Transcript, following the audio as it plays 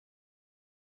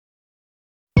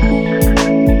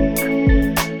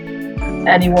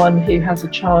Anyone who has a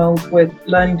child with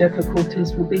learning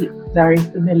difficulties will be very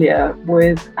familiar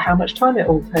with how much time it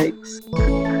all takes.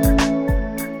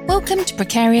 Welcome to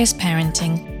Precarious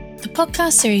Parenting, the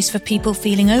podcast series for people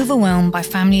feeling overwhelmed by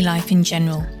family life in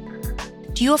general.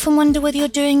 Do you often wonder whether you're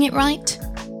doing it right?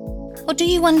 Or do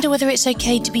you wonder whether it's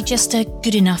okay to be just a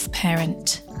good enough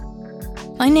parent?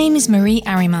 My name is Marie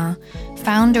Arimar,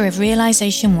 founder of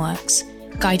Realisation Works,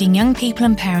 guiding young people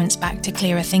and parents back to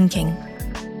clearer thinking.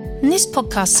 And this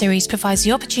podcast series provides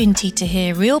the opportunity to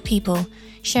hear real people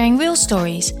sharing real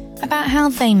stories about how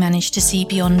they manage to see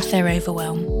beyond their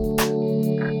overwhelm.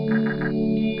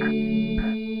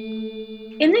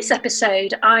 In this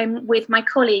episode, I'm with my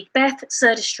colleague Beth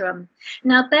Söderström.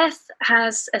 Now, Beth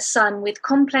has a son with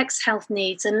complex health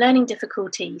needs and learning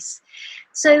difficulties.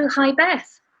 So, hi,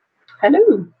 Beth.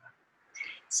 Hello.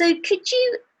 So, could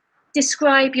you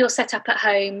describe your setup at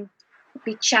home?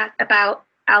 We chat about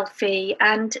Alfie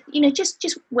and,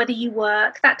 just whether you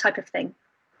work, that type of thing.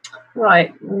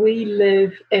 Right, we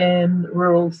live in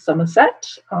rural Somerset.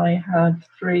 I have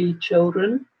 3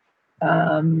 children.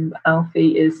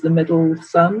 Alfie is the middle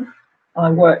son. I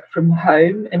work from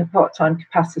home in a part-time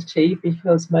capacity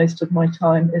because most of my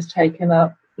time is taken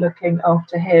up looking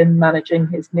after him, managing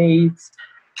his needs,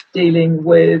 dealing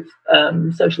with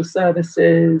social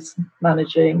services,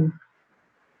 managing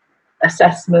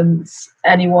assessments.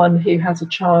 Anyone who has a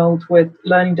child with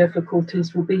learning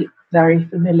difficulties will be very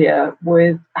familiar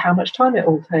with how much time it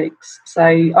all takes. So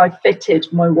I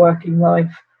fitted my working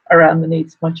life around the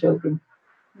needs of my children.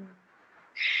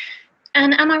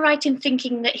 And am I right in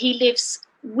thinking that he lives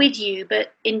with you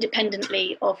but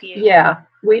independently of you? Yeah,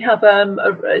 we have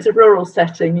it's a rural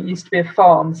setting. It used to be a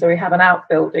farm, so we have an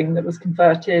outbuilding that was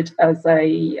converted as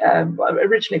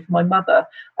originally for my mother,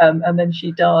 and then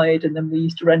she died, and then we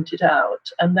used to rent it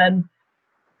out, and then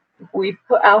we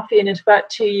put Alfie in it about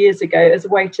 2 years ago as a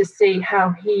way to see how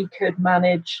he could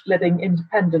manage living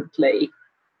independently,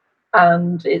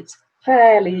 and it's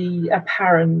fairly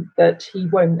apparent that he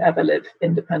won't ever live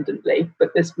independently,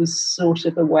 but this was sort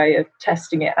of a way of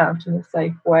testing it out in a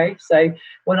safe way. So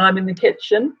when I'm in the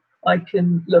kitchen, I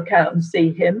can look out and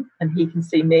see him, and he can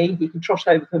see me. He can trot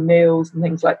over for meals and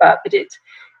things like that, but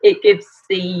it gives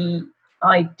the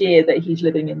idea that he's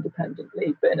living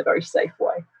independently, but in a very safe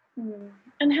way.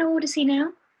 And how old is he now?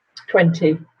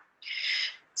 20.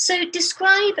 So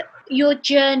describe your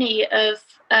journey of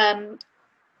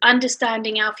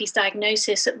understanding Alfie's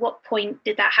diagnosis. At what point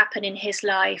did that happen in his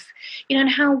life? And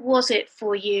how was it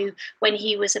for you when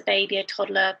he was a baby, a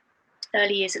toddler,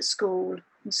 early years at school,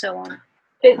 and so on?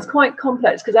 It's quite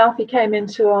complex because Alfie came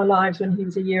into our lives when he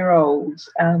was a year old,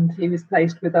 and he was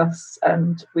placed with us,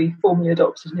 and we formally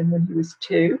adopted him when he was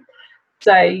 2.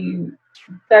 So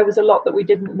there was a lot that we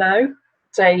didn't know.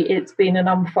 So it's been an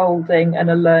unfolding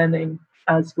and a learning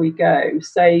as we go.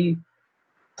 So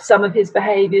some of his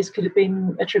behaviours could have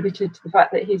been attributed to the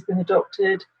fact that he's been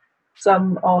adopted.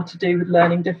 Some are to do with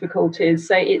learning difficulties.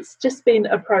 So it's just been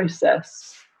a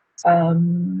process.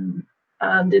 And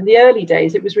in the early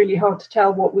days, it was really hard to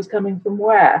tell what was coming from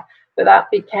where. But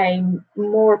that became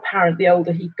more apparent the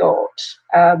older he got,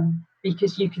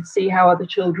 because you could see how other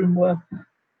children were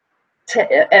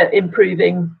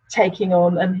improving, taking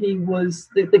on, and he was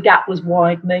the gap was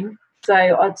widening. So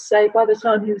I'd say by the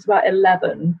time he was about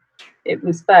 11, it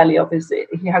was fairly obvious that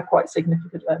he had quite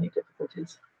significant learning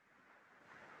difficulties.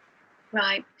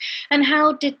 Right. And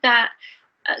how did that,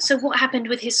 so what happened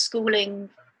with his schooling,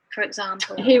 for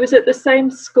example? He was at the same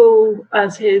school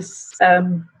as his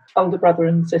older brother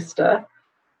and sister.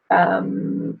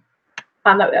 And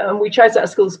we chose that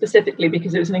school specifically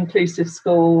because it was an inclusive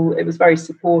school. It was very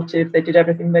supportive. They did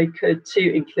everything they could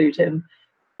to include him.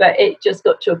 But it just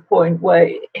got to a point where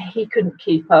he couldn't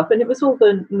keep up. And it was all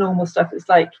the normal stuff. It's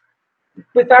like,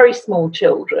 with very small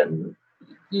children,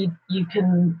 you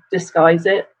can disguise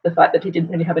it, the fact that he didn't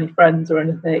really have any friends or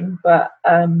anything. But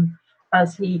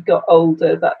as he got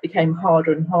older, that became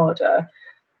harder and harder.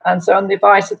 And so on the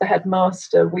advice of the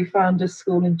headmaster, we found a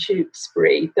school in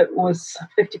Tewkesbury that was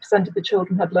 50% of the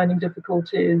children had learning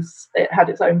difficulties. It had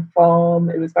its own farm.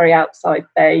 It was very outside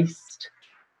based.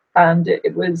 And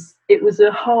it was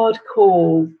a hard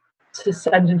call to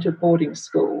send into a boarding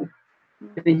school,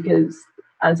 because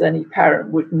as any parent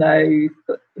would know,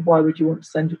 why would you want to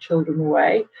send your children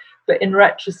away? But in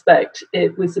retrospect,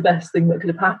 it was the best thing that could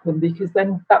have happened, because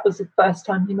then that was the first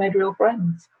time he made real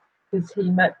friends, because he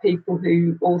met people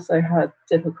who also had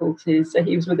difficulties. So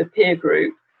he was with a peer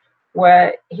group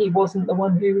where he wasn't the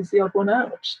one who was the odd one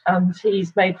out. And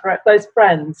he's made those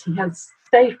friends he has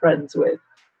stayed friends with.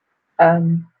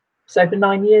 So for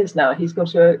 9 years now, he's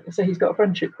got a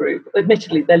friendship group.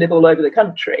 Admittedly, they live all over the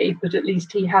country, but at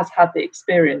least he has had the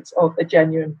experience of a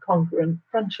genuine, congruent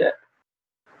friendship.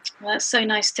 Well, that's so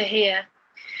nice to hear.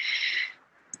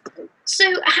 So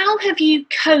how have you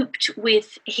coped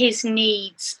with his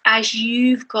needs as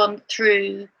you've gone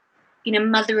through,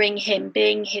 mothering him,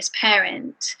 being his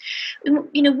parent?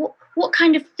 What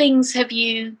kind of things have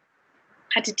you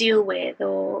had to deal with,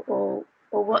 or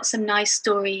what some nice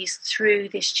stories through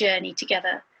this journey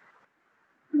together?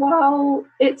 Well,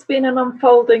 it's been an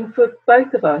unfolding for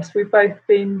both of us. We've both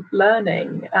been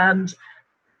learning, and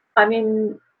I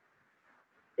mean,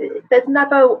 there's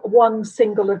never one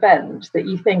single event that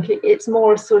you think it's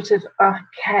more a sort of,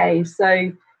 okay,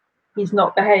 so he's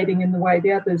not behaving in the way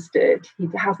the others did. He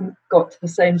hasn't got to the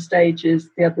same stage as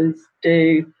the others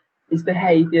do. His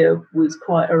behaviour was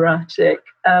quite erratic.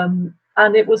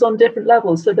 And it was on different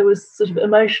levels. So there was sort of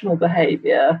emotional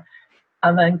behaviour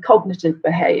and then cognitive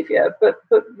behaviour. But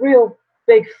real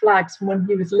big flags from when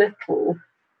he was little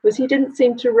was he didn't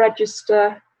seem to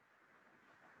register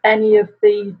any of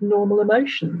the normal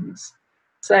emotions.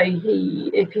 So he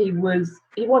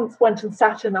once went and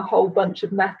sat in a whole bunch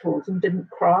of nettles and didn't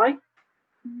cry,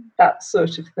 that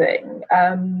sort of thing.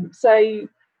 So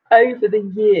over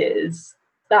the years,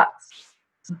 that's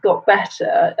got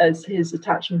better as his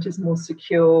attachment is more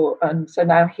secure, and so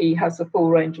now he has a full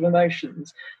range of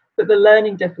emotions. But the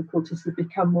learning difficulties have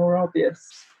become more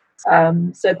obvious.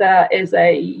 So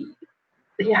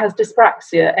he has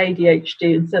dyspraxia,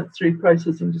 ADHD, and sensory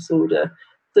processing disorder.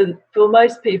 So for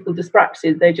most people,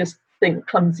 dyspraxia, they just think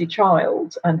clumsy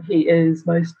child, and he is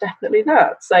most definitely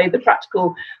that. So the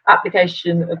practical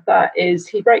application of that is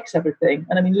he breaks everything,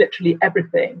 and I mean literally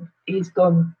everything. He's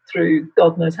gone through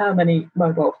God knows how many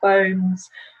mobile phones,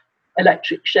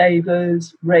 electric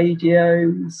shavers,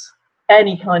 radios,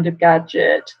 any kind of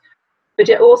gadget. But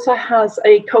it also has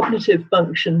a cognitive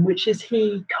function, which is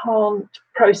he can't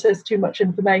process too much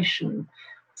information.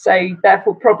 So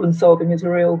therefore, problem solving is a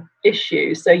real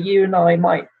issue. So you and I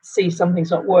might see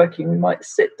something's not working. We might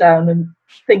sit down and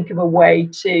think of a way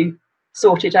to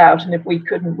sort it out. And if we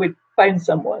couldn't, we'd phone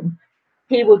someone.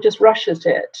 He will just rush at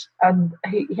it, and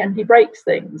he breaks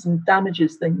things and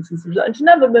damages things. And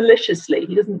never maliciously.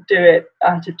 He doesn't do it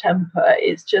out of temper.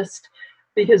 It's just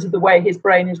because of the way his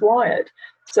brain is wired.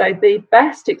 So the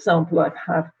best example I've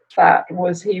had of that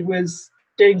was he was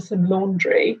doing some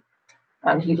laundry,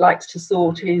 and he likes to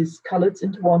sort his colours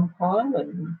into one pile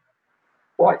and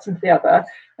whites into the other.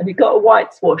 And he got a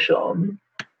whites wash on.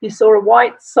 He saw a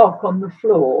white sock on the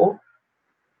floor,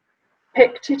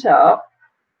 picked it up,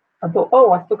 and thought,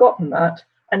 oh, I've forgotten that,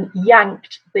 and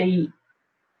yanked the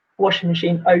washing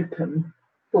machine open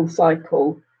full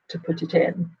cycle to put it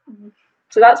in. Mm-hmm.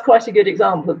 So that's quite a good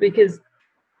example, because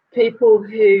people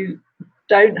who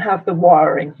don't have the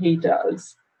wiring he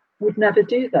does would never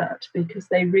do that, because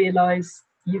they realise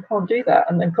you can't do that.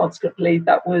 And then consequently,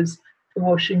 that was the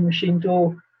washing machine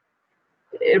door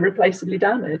irreplaceably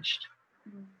damaged.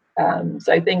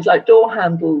 So things like door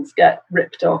handles get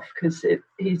ripped off because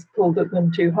he's pulled at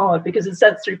them too hard, because of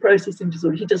sensory processing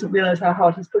disorder. He doesn't realise how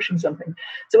hard he's pushing something.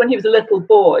 So when he was a little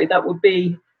boy, that would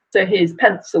be, so his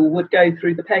pencil would go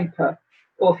through the paper,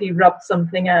 or if he rubbed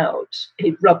something out,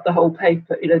 he'd rub the whole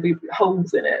paper, there'd be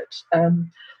holes in it.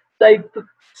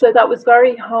 So that was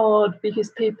very hard,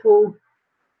 because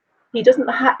he doesn't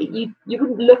have, you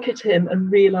wouldn't look at him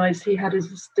and realise he had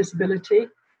his disability.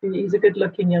 He's a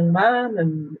good-looking young man,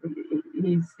 and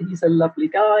he's a lovely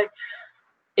guy.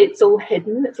 It's all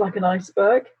hidden. It's like an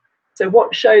iceberg. So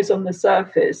what shows on the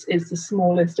surface is the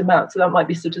smallest amount. So that might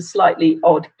be sort of slightly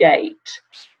odd gait,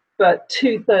 but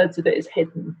 2/3 of it is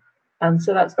hidden. And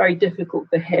so that's very difficult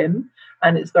for him,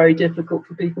 and it's very difficult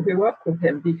for people who work with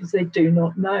him, because they do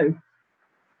not know.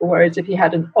 Whereas if he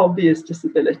had an obvious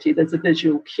disability, there's a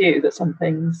visual cue that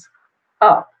something's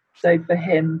up. So for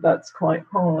him, that's quite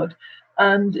hard.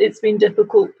 And it's been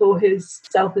difficult for his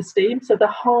self-esteem. So the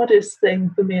hardest thing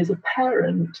for me as a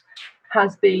parent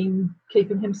has been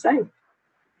keeping him safe.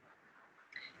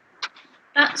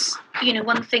 That's,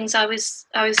 one of the things I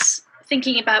was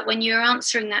thinking about when you were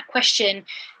answering that question.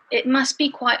 It must be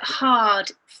quite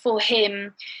hard for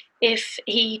him if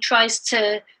he tries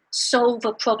to solve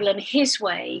a problem his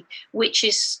way, which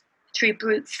is through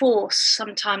brute force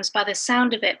sometimes by the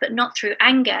sound of it, but not through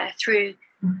anger, through,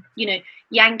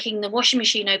 yanking the washing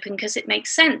machine open because it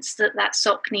makes sense that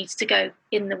sock needs to go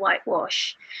in the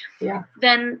whitewash. Yeah.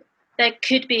 Then there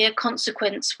could be a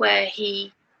consequence where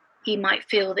he might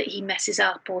feel that he messes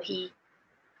up or he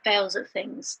fails at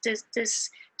things. Do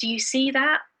you see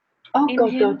that? Oh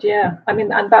God, yeah. I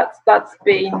mean, and that's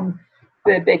been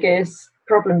the biggest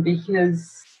problem,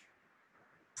 because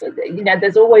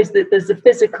there's always there's the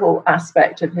physical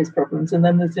aspect of his problems, and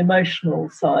then there's the emotional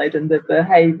side and the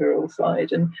behavioural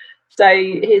side. And so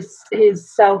his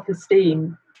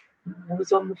self-esteem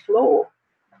was on the floor,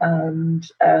 and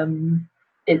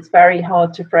it's very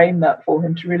hard to frame that for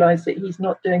him, to realise that he's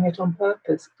not doing it on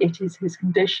purpose. It is his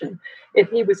condition.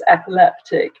 If he was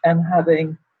epileptic and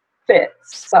having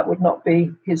fits, that would not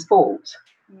be his fault.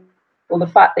 Or the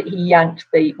fact that he yanked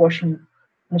the washing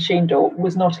machine door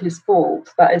was not his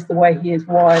fault. That is the way he is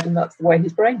wired, and that's the way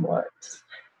his brain works.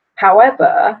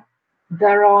 However,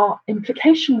 there are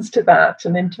implications to that,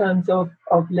 and in terms of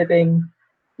living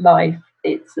life,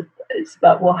 it's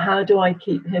about, well, how do I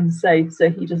keep him safe so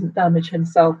he doesn't damage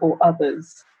himself or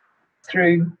others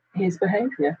through his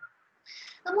behaviour?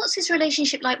 And what's his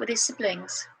relationship like with his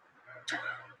siblings?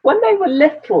 When they were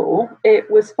little, it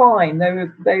was fine.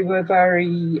 They were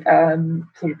very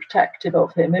sort of protective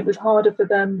of him. It was harder for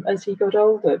them as he got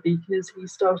older, because he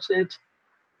started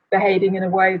behaving in a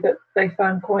way that they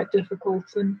found quite difficult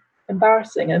and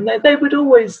embarrassing. And they would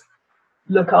always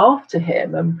look after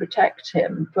him and protect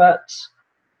him. But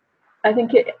I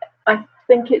think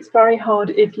it's very hard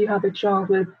if you have a child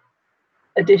with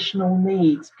additional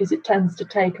needs, because it tends to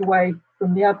take away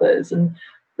from the others. And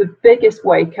the biggest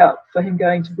wake up for him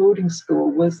going to boarding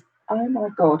school was, oh my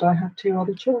God, I have 2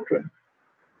 other children.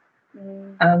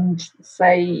 And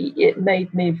it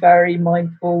made me very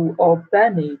mindful of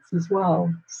their needs as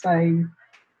well. So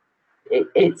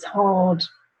it's hard,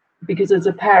 because as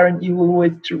a parent, you will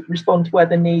always respond to where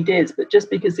the need is, but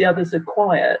just because the others are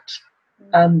quiet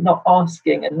and not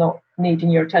asking and not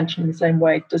needing your attention in the same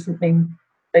way doesn't mean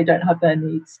they don't have their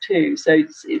needs too. So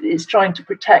it's trying to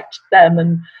protect them,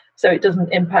 and so it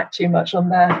doesn't impact too much on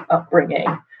their upbringing.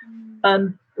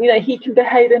 And he can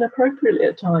behave inappropriately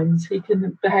at times. He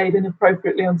can behave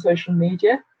inappropriately on social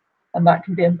media, and that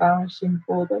can be embarrassing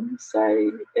for them.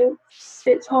 So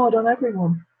it's hard on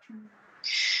everyone.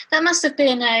 That must have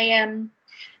been a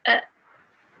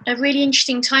really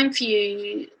interesting time for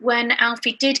you when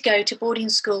Alfie did go to boarding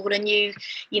school, and you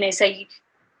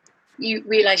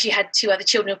realised you had 2 other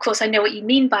children. Of course, I know what you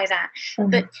mean by that.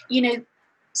 Mm-hmm. But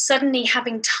suddenly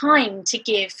having time to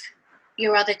give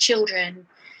your other children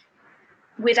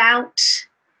without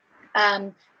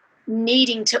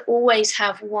needing to always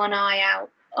have one eye out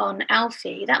on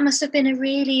Alfie, that must have been a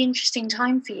really interesting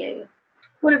time for you.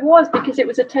 Well, it was, because it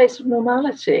was a taste of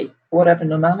normality, whatever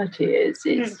normality is.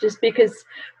 It's just because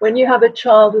when you have a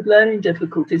child with learning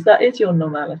difficulties, that is your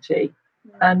normality,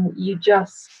 and you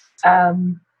just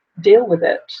deal with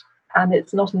it. And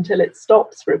it's not until it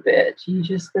stops for a bit, you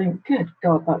just think, good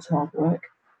God, that's hard work.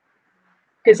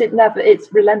 Because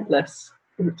it's relentless.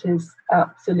 It is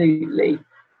absolutely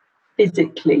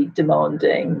physically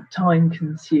demanding, time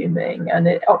consuming, and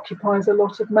it occupies a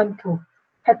lot of mental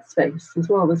headspace as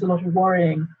well. There's a lot of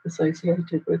worrying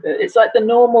associated with it. It's like the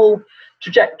normal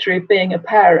trajectory of being a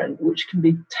parent, which can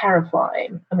be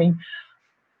terrifying. I mean,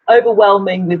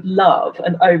 overwhelming with love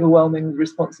and overwhelming with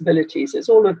responsibilities. It's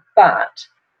all of that.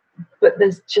 But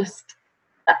there's just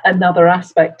another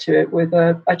aspect to it with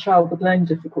a child with learning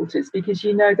difficulties, because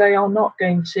they are not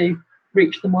going to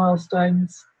reach the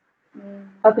milestones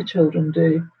other children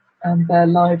do, and their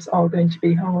lives are going to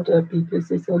be harder because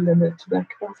there's a limit to their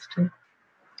capacity.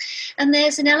 And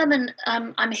there's an element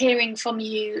I'm hearing from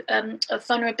you of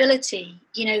vulnerability.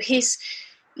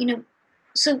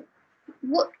 So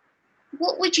what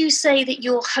would you say that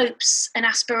your hopes and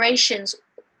aspirations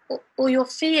or your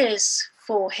fears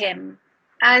for him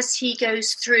as he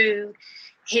goes through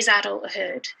his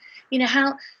adulthood?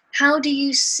 How do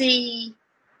you see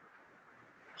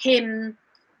him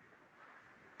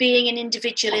being an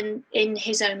individual in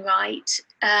his own right,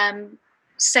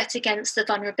 set against the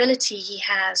vulnerability he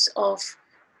has of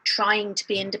trying to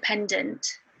be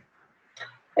independent?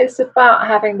 It's about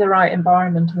having the right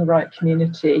environment and the right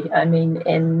community. I mean,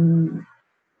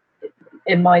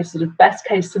 in my sort of best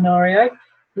case scenario,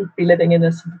 he'd be living in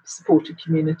a supported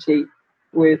community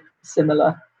with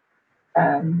similar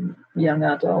young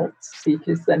adults,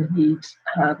 because then he'd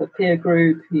have a peer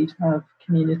group, he'd have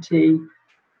community,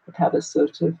 he'd have a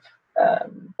sort of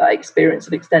that experience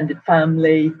of extended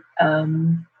family.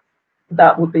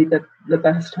 That would be the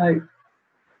best hope.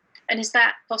 And is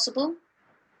that possible?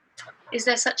 Is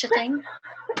there such a thing?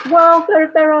 Well,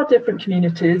 there are different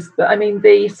communities, but I mean,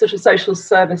 the sort of social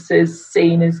services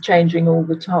scene is changing all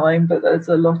the time, but there's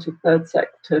a lot of third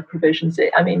sector provisions.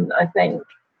 I mean, I think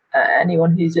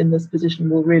anyone who's in this position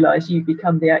will realise you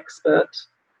become the expert.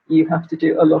 You have to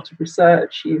do a lot of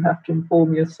research. You have to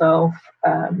inform yourself.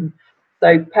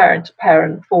 So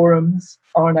parent-to-parent forums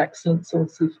are an excellent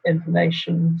source of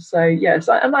information. So yes,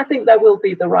 and I think there will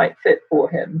be the right fit for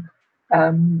him.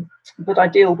 But I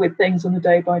deal with things on a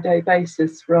day-by-day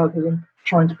basis rather than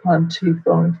trying to plan too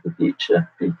far into the future,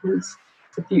 because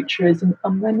the future is an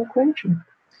unknown equation.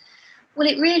 Well,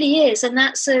 it really is, and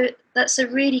that's a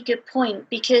really good point,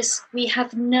 because we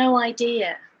have no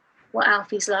idea what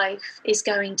Alfie's life is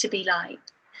going to be like.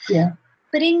 Yeah.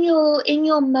 But in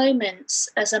your moments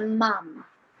as a mum,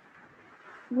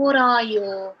 what are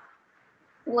your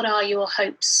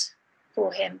hopes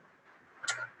for him?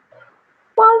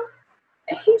 Well,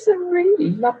 he's a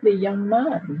really lovely young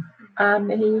man.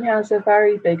 He has a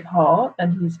very big heart,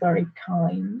 and he's very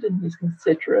kind, and he's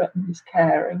considerate, and he's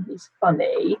caring, he's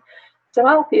funny. So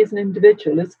Alfie as an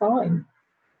individual is fine.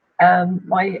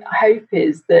 My hope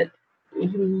is that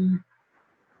he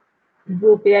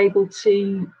will be able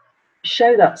to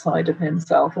show that side of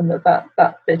himself, and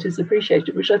that bit is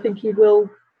appreciated, which I think he will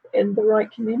in the right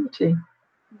community.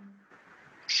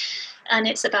 And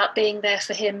it's about being there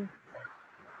for him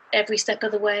every step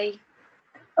of the way.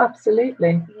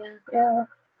 Absolutely. Yeah.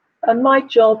 And my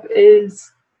job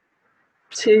is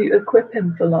to equip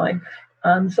him for life.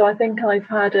 And so I think I've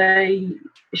had a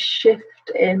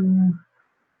shift in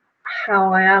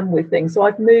how I am with things. So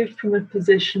I've moved from a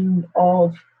position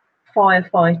of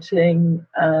firefighting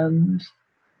and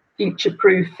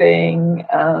future-proofing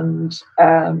and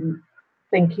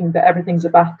thinking that everything's a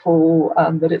battle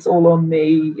and that it's all on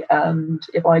me, and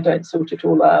if I don't sort it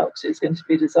all out, it's going to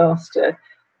be a disaster,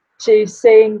 to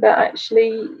seeing that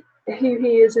actually who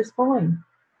he is fine.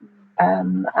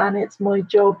 And it's my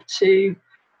job to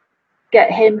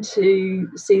get him to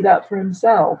see that for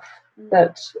himself,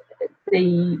 that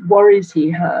the worries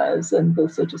he has and the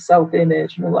sort of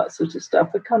self-image and all that sort of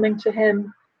stuff are coming to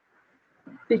him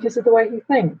because of the way he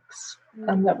thinks,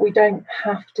 and that we don't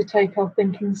have to take our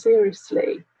thinking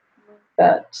seriously,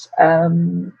 that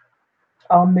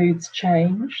our moods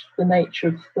change, the nature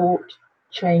of thought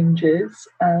changes,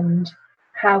 and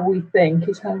how we think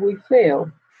is how we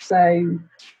feel. So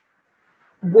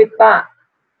with that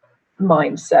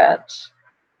mindset,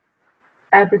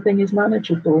 everything is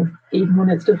manageable, even when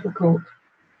it's difficult.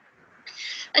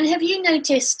 And have you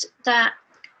noticed that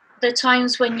the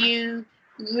times when you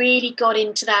really got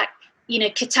into that,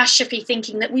 catastrophe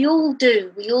thinking that we all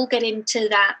do, we all get into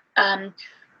that,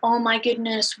 oh my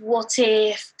goodness, what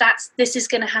if this is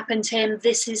going to happen to him,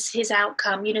 this is his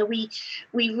outcome, we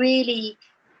really,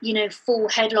 fall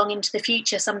headlong into the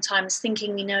future sometimes,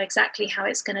 thinking we know exactly how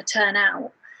it's going to turn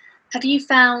out. Have you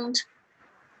found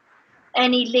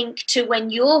any link to when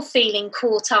you're feeling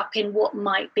caught up in what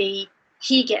might be,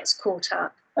 he gets caught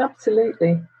up?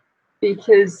 Absolutely,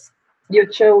 because your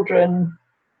children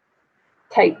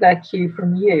take their cue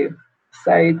from you.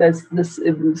 So there's this,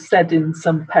 it was said in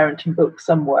some parenting book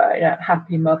somewhere,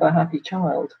 happy mother, happy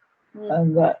child.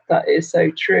 And that is so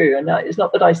true. And it's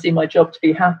not that I see my job to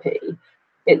be happy,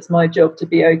 it's my job to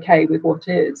be okay with what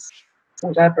is,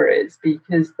 whatever is,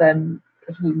 because then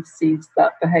he sees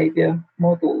that behaviour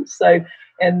model. So,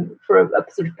 and for a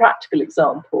sort of practical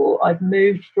example, I've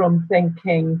moved from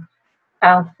thinking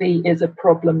Alfie is a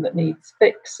problem that needs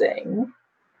fixing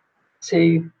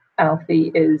to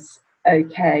Alfie is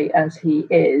okay as he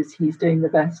is, he's doing the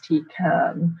best he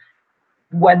can.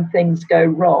 When things go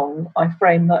wrong, I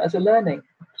frame that as a learning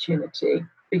opportunity,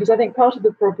 because I think part of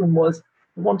the problem was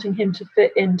wanting him to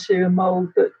fit into a mould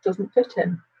that doesn't fit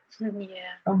him. Yeah.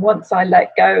 And once I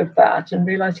let go of that and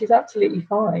realised he's absolutely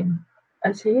fine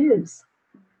as he is.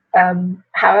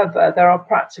 However, there are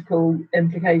practical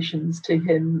implications to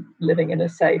him living in a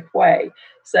safe way.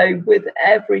 So with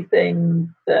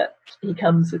everything that he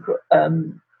comes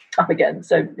up against,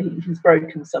 so he's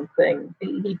broken something.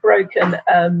 He broken,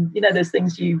 those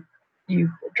things you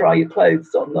dry your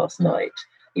clothes on last night.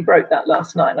 He broke that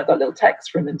last night, and I got a little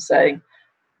text from him saying,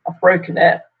 I've broken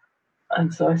it.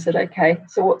 And so I said, okay,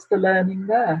 so what's the learning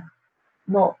there?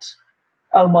 Not,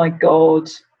 oh my God,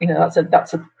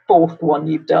 that's a fourth one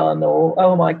you've done, or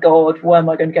oh my God, where am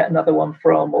I going to get another one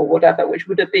from, or whatever, which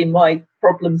would have been my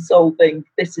problem solving,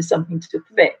 this is something to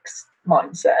fix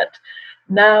mindset.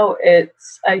 Now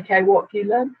it's, okay, what have you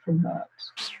learned from that?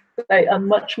 I'm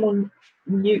much more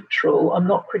neutral. I'm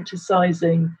not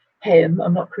criticising him.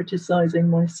 I'm not criticising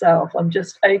myself. I'm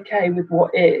just okay with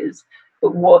what is,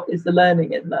 but what is the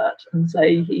learning in that? And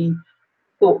say he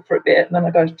thought for a bit, and then I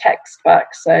got a text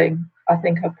back saying, I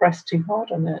think I pressed too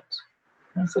hard on it.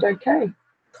 And I said, okay,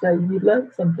 so you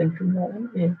learned something from that,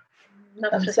 haven't you?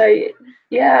 Lovely. And so,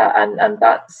 yeah, and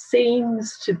that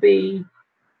seems to be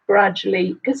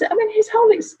gradually, because his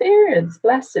whole experience,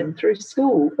 bless him, through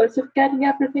school was of getting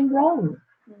everything wrong.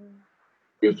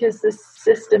 because the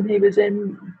system he was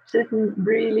in didn't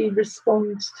really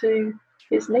respond to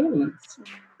his needs.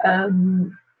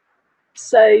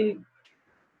 So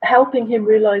helping him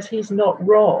realise he's not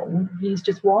wrong, he's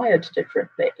just wired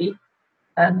differently,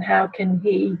 and how can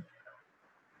he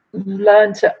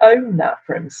learn to own that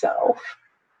for himself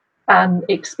and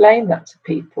explain that to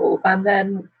people, and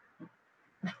then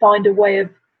find a way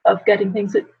of getting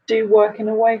things that do work in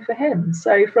a way for him.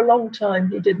 So for a long time,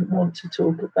 he didn't want to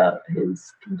talk about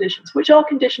his conditions, which are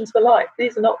conditions for life.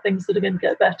 These are not things that are going to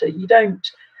get better. You don't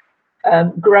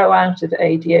grow out of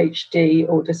ADHD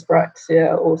or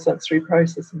dyspraxia or sensory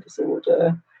processing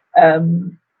disorder.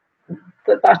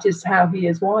 But that is how he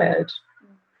is wired.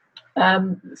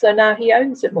 So now he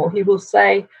owns it more. He will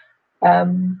say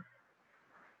something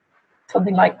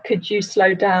like, "Could you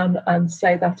slow down and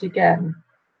say that again?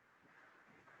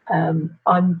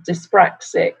 I'm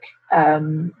dyspraxic.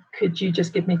 Could you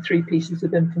just give me 3 pieces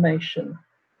of information?"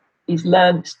 He's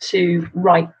learnt to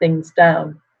write things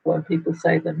down when people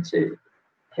say them to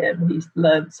him. He's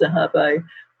learnt to have a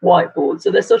whiteboard.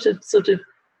 So they're sort of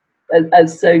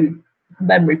as so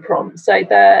memory prompts. So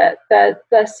there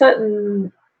are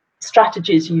certain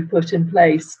strategies you put in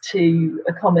place to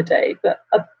accommodate, but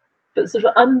sort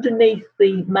of underneath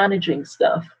the managing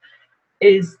stuff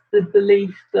is the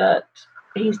belief that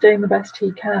he's doing the best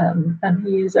he can and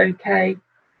he is okay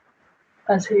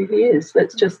as who he is.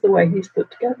 That's just the way he's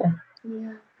put together.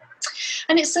 Yeah.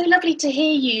 And it's so lovely to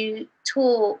hear you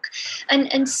talk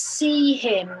and see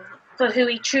him for who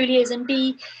he truly is, and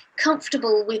be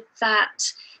comfortable with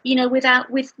that, you know, with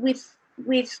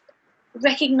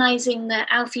recognizing that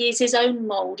Alfie is his own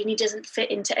mold and he doesn't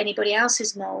fit into anybody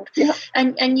else's mold. Yeah.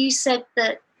 And you said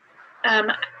that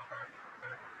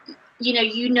you know,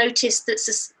 you noticed that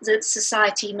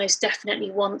society most definitely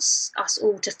wants us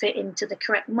all to fit into the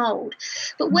correct mold.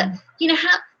 But what, you know,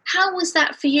 how was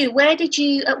that for you? Where did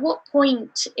you, at what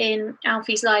point in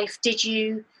Alfie's life did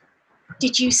you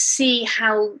see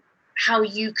how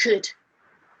you could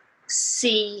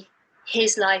see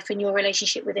his life and your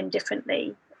relationship with him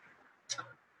differently?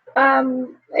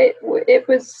 It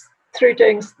was through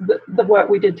doing the work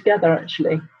we did together.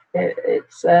 Actually,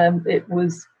 it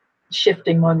was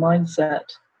shifting my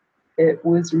mindset. It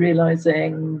was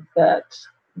realizing that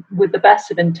with the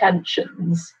best of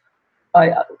intentions,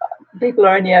 people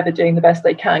are only ever doing the best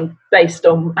they can based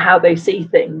on how they see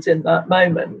things in that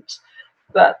moment,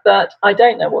 but that I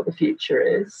don't know what the future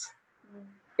is.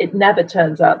 It never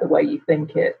turns out the way you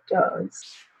think it does,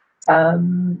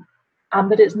 and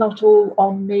that it's not all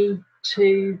on me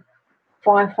to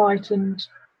firefight and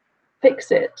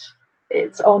fix it.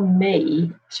 It's on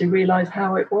me to realise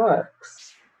how it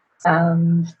works.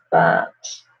 And that,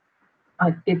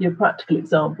 I give you practical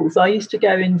examples. I used to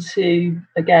go into,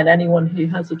 again, anyone who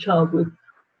has a child with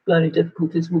learning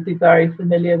difficulties will be very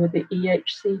familiar with the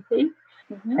EHCP,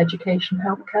 Education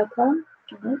Healthcare Plan.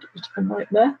 Right? It's a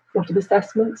nightmare, a lot of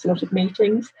assessments, a lot of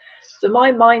meetings. So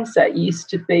my mindset used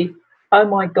to be, oh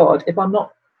my God, if I'm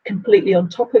not completely on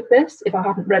top of this, if I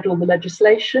haven't read all the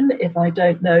legislation, if I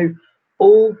don't know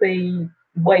all the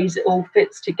ways it all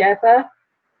fits together,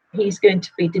 he's going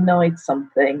to be denied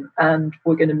something and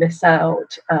we're going to miss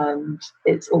out and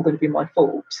it's all going to be my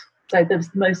fault. So there's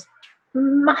the most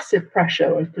massive pressure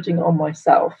I was putting on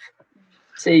myself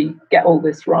to get all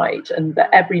this right, and that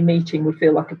every meeting would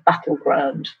feel like a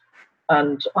battleground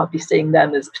and I'd be seeing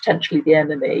them as potentially the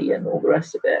enemy and all the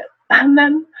rest of it. And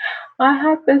then I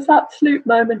had this absolute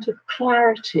moment of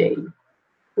clarity,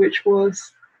 which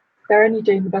was, they're only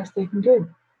doing the best they can do.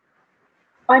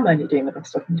 I'm only doing the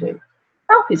best I can do.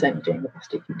 Alfie's only doing the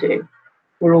best he can do.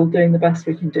 We're all doing the best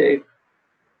we can do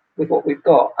with what we've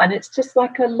got. And it's just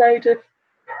like a load of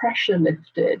pressure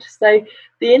lifted. So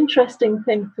the interesting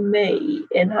thing for me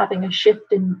in having a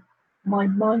shift in my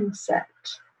mindset,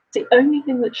 the only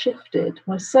thing that shifted,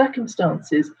 my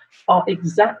circumstances are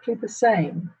exactly the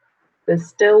same. There's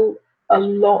still a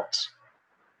lot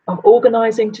of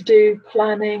organising to do,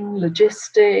 planning,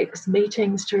 logistics,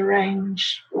 meetings to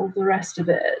arrange, all the rest of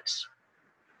it.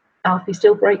 Alfie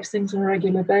still breaks things on a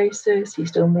regular basis. He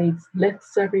still needs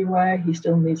lifts everywhere. He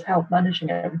still needs help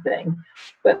managing everything.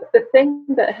 But the thing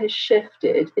that has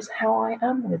shifted is how I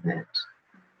am with it.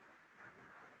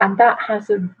 And that has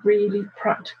a really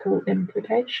practical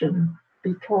implication,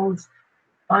 because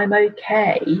I'm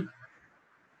okay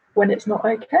when it's not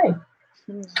okay.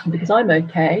 Because I'm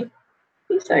okay,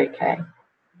 he's okay.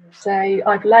 So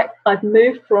I've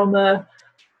moved from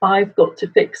I've got to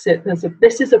fix it,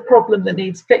 this is a problem that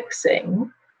needs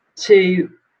fixing, to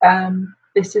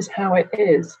this is how it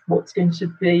is, what's going to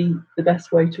be the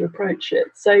best way to approach it.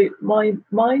 So my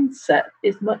mindset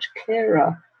is much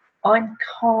clearer I'm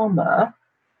calmer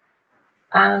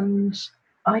and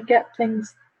I get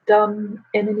things done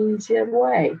in an easier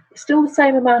way. It's still the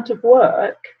same amount of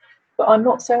work, but I'm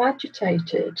not so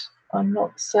agitated. I'm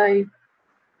not so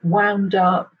wound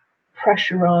up,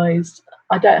 pressurized.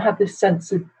 I don't have this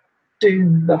sense of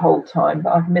doom the whole time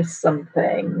that I've missed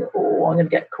something or I'm going to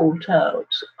get caught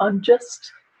out. I'm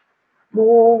just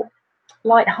more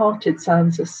light-hearted.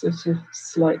 Sounds a sort of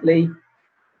slightly,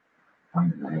 I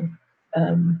don't know,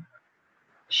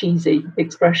 cheesy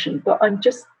expression, but I'm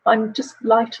just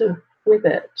lighter with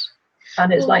it,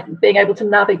 and it's like being able to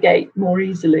navigate more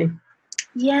easily.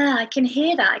 Yeah, I can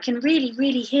hear that. I can really,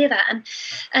 really hear that.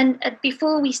 And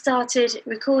before we started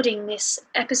recording this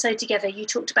episode together, you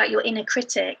talked about your inner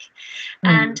critic,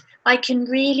 and I can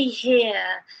really hear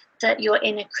that your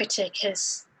inner critic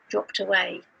has dropped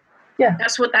away. Yeah,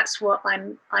 that's what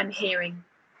I'm hearing.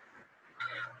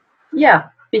 Yeah,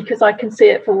 because I can see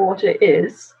it for what it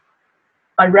is.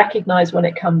 I recognise when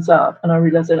it comes up, and I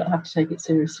realise I don't have to take it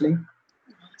seriously.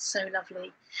 So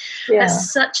lovely. Yeah.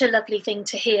 That's such a lovely thing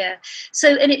to hear.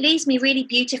 So, and it leads me really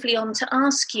beautifully on to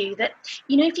ask you that,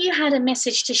 if you had a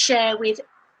message to share with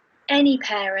any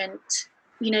parent,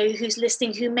 who's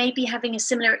listening, who may be having a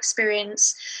similar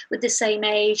experience with the same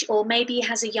age, or maybe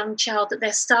has a young child that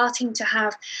they're starting to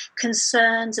have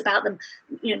concerns about them,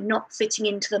 not fitting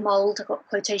into the mould, I've got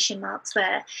quotation marks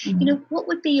there, what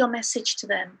would be your message to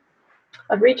them?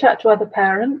 I'd reach out to other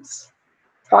parents,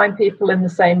 find people in the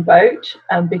same boat,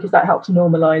 because that helps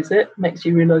normalise it, makes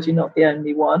you realise you're not the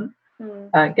only one,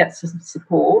 get some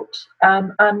support,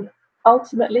 and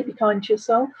ultimately be kind to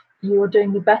yourself. You are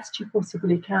doing the best you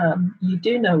possibly can. You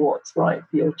do know what's right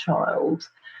for your child,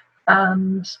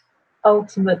 and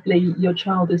ultimately your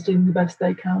child is doing the best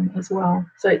they can as well.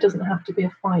 So it doesn't have to be a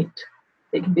fight.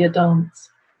 It can be a dance.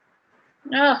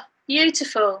 Oh,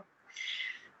 beautiful.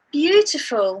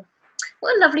 Beautiful.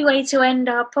 What a lovely way to end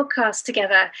our podcast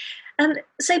together.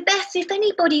 So, Beth, if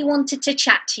anybody wanted to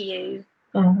chat to you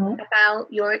about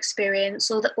your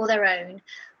experience or their own,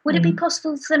 would it be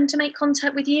possible for them to make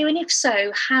contact with you? And if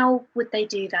so, how would they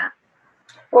do that?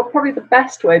 Well, probably the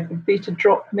best way would be to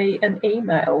drop me an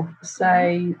email.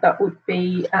 Say that would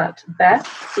be at Beth,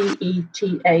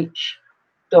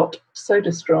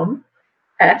 BETH.Soderstrom,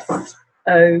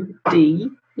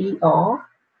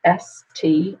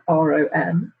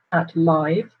 SODERSTROM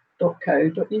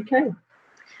 @live.co.uk.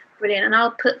 Brilliant. And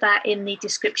I'll put that in the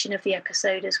description of the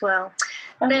episode as well.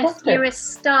 Fantastic. Beth, you're a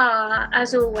star,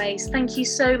 as always. Thank you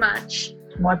so much.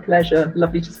 My pleasure.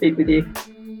 Lovely to speak with you.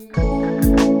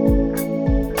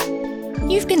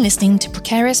 You've been listening to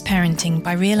Precarious Parenting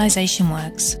by Realisation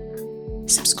Works.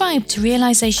 Subscribe to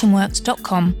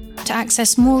realisationworks.com to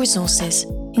access more resources,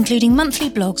 including monthly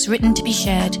blogs written to be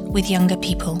shared with younger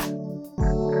people.